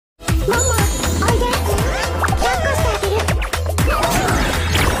おいで。抱っこしてあげる。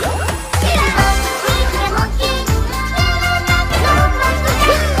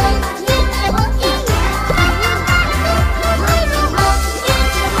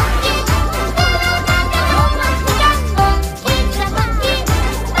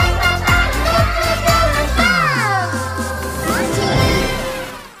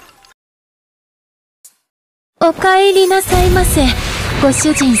お帰りなさいませ、ご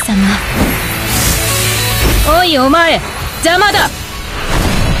主人様。おいお前、邪魔だ。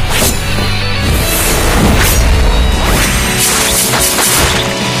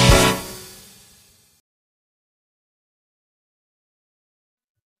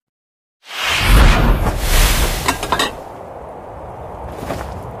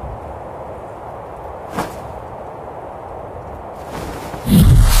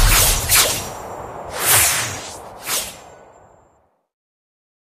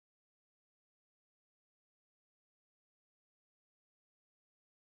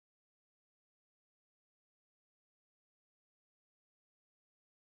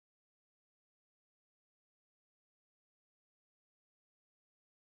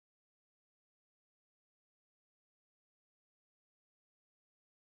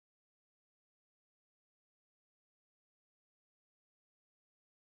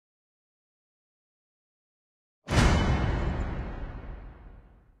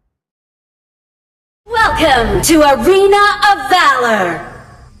Welcome to Arena of Valor!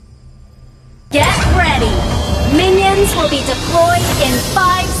 Get ready! Minions will be deployed in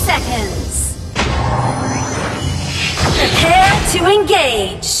 5 seconds. Prepare to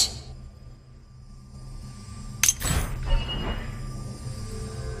engage!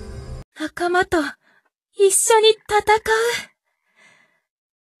 仲間と一緒に戦う。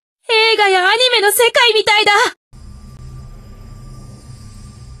映画やアニメの世界みたいだ。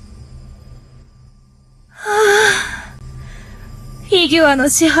フィギュアの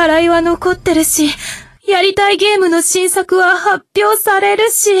支払いは残ってるし、やりたいゲームの新作は発表される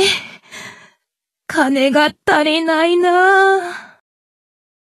し、金が足りないなぁ。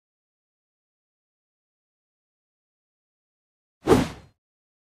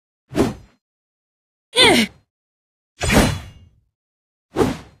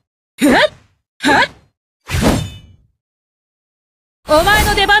お前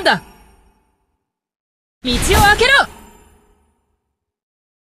の出番だ。道を開けろ。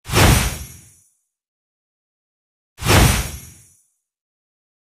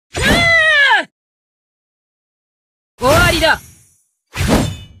終わりだ。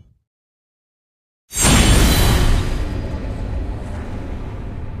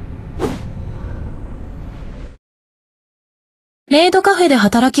メイドカフェで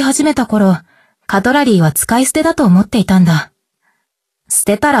働き始めた頃、カトラリーは使い捨てだと思っていたんだ。捨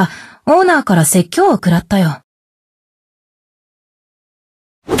てたら、オーナーから説教を食らったよ。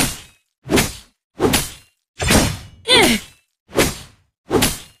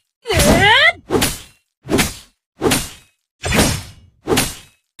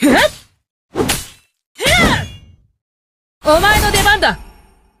お前の出番だ。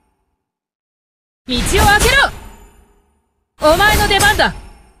道を開けろ。お前の出番だ。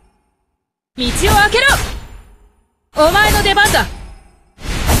道を開けろ。お前の出番だ。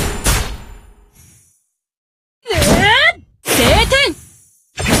晴天。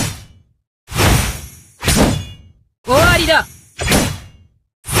終わりだ。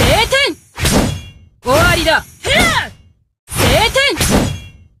晴天。終わりだ。晴天。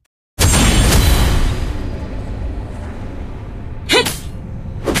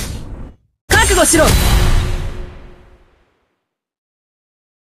覚悟しろ。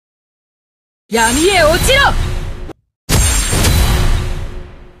闇へ落ちろ。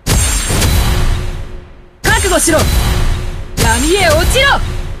覚悟しろ。闇へ落ちろ。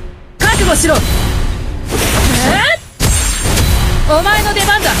覚悟しろ。お前の出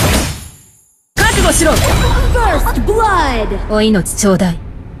番だ。覚悟しろ。First blood! お命ちょうだい。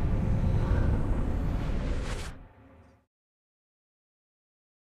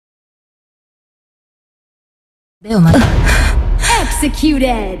でお前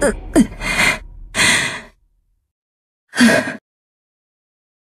Executed!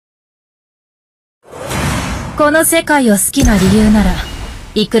 この世界を好きな理由なら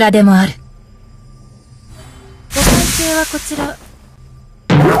いくらでもある。お会計はこちら。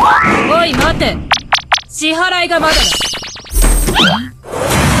おい待て、支払いがまだだ。道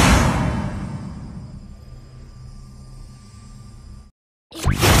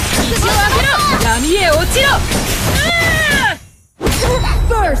を開けろ。闇へ落ちろ。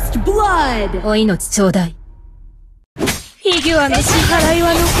First blood! お命ちょうだい。フィギュアの支払い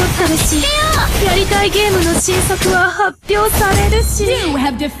は残ってるし、やりたいゲームの新作は発表されるし、 You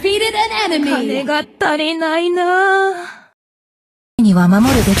have defeated an enemy! 金が足りないなぁ。には守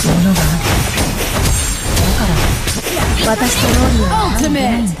るべきものがある。だから、私とローリーは何もな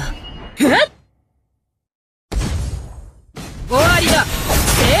いんだ。終わりだ。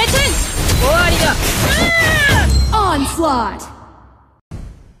晴天。終わりだ。Onslaught!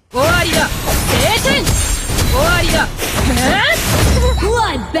 終わりだ。晴天。終わりだ。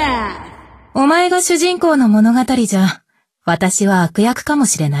Bloodbath! お前が主人公の物語じゃ、私は悪役かも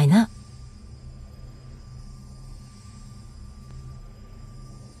しれないな。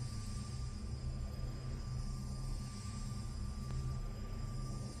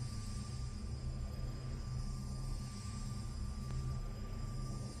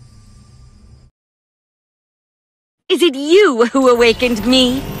Is it you who awakened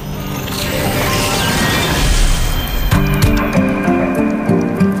me?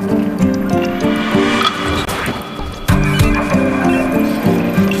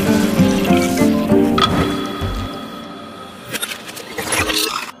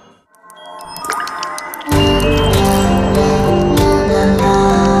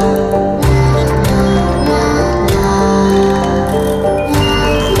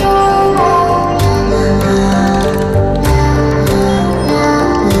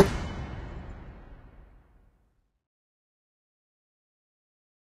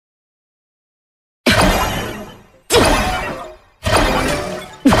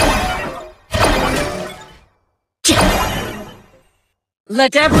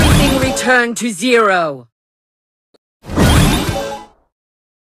 Let everything return to zero.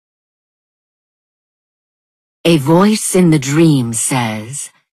 A voice in the dream says,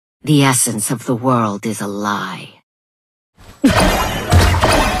 the essence of the world is a lie.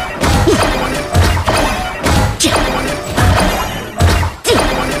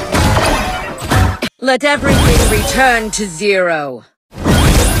 Let everything return to zero.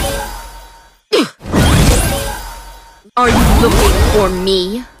 Are you looking for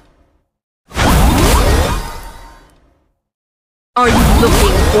me? Are you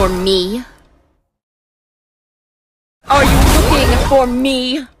looking for me? Are you looking for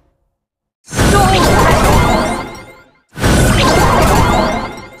me? Soul!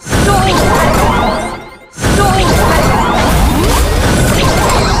 Soul! Soul!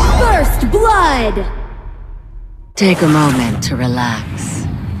 First blood! Take a moment to relax.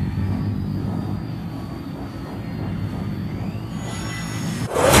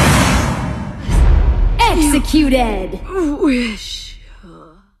 Executed! Wish.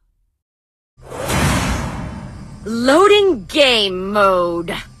 Loading game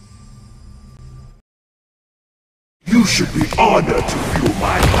mode. You should be honored to feel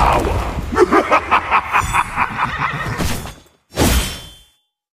my power.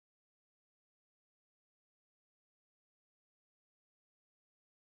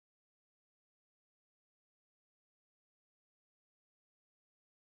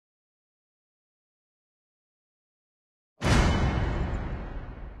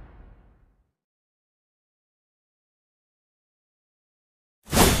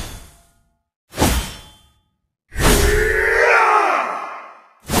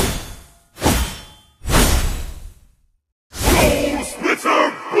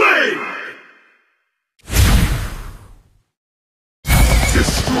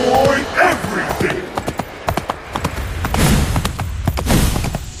 Destroy everything!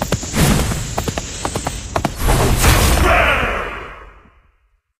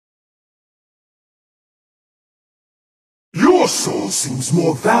 Your soul seems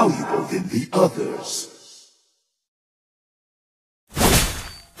more valuable than the others.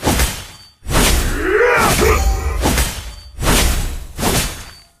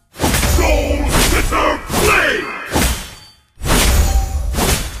 Soul Splitter Blade!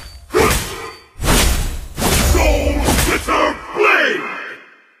 Soul Splitter Blade!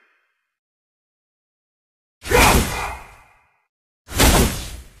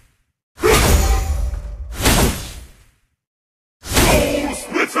 Soul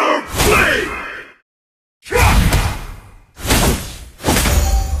Splitter Blade!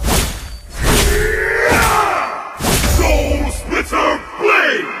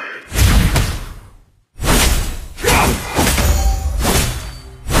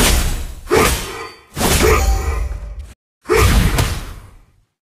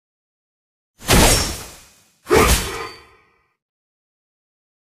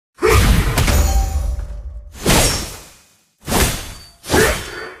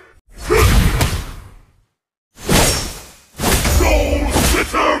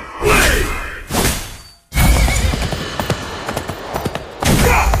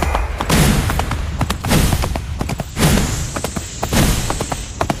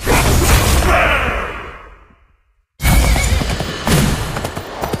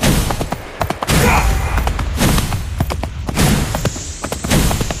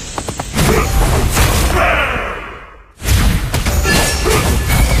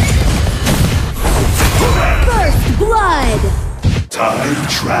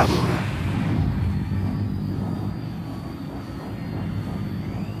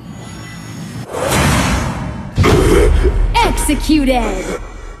 executed!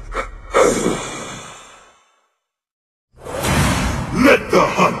 Let the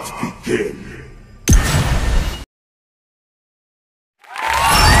hunt begin.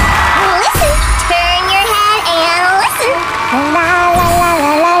 Listen, turn your head and listen.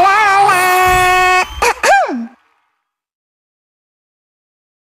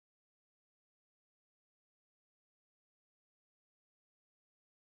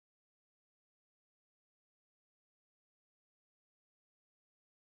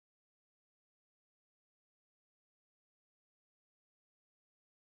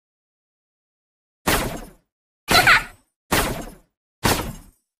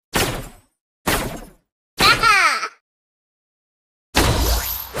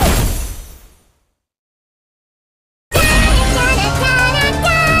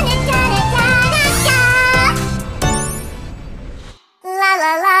 La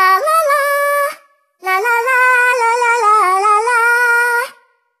la la la la la la. La la la la la. La la la la la la la la.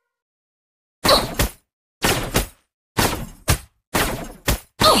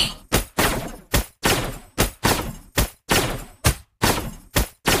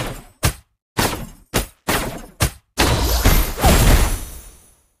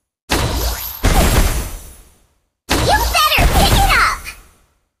 You better pick it up!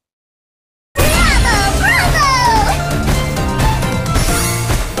 Bravo, bravo!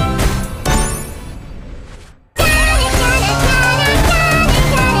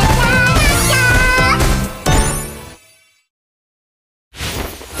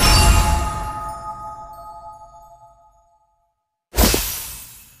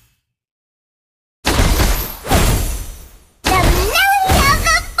 The melody of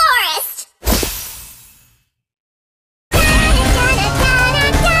the forest! Bravo, bravo!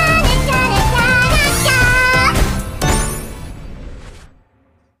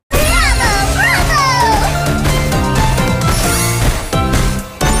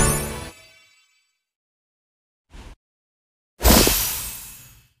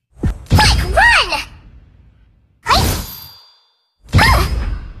 Quick, run! Hey!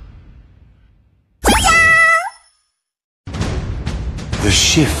 The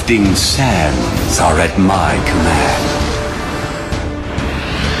shifting sands are at my command.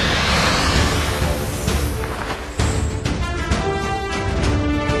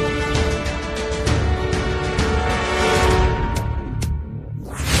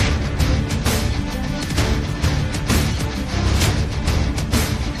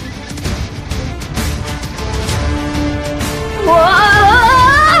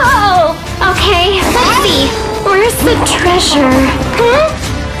 Whoa! Okay, let's see. Where's the treasure? Huh?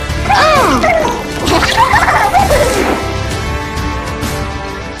 Oh!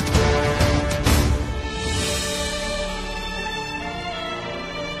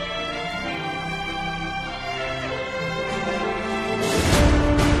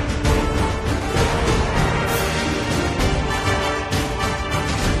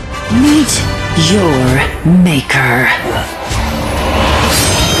 Meet your maker.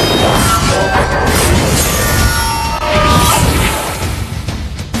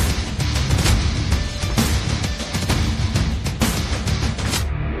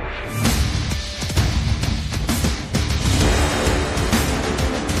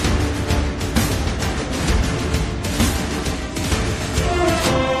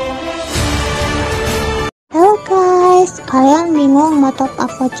 Halo guys, kalian bingung mau top up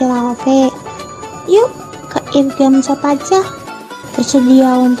voucher AOV? Yuk ke in-game shop aja.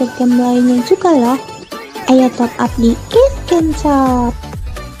 Tersedia untuk game lainnya juga loh. Ayo top up di in-game shop.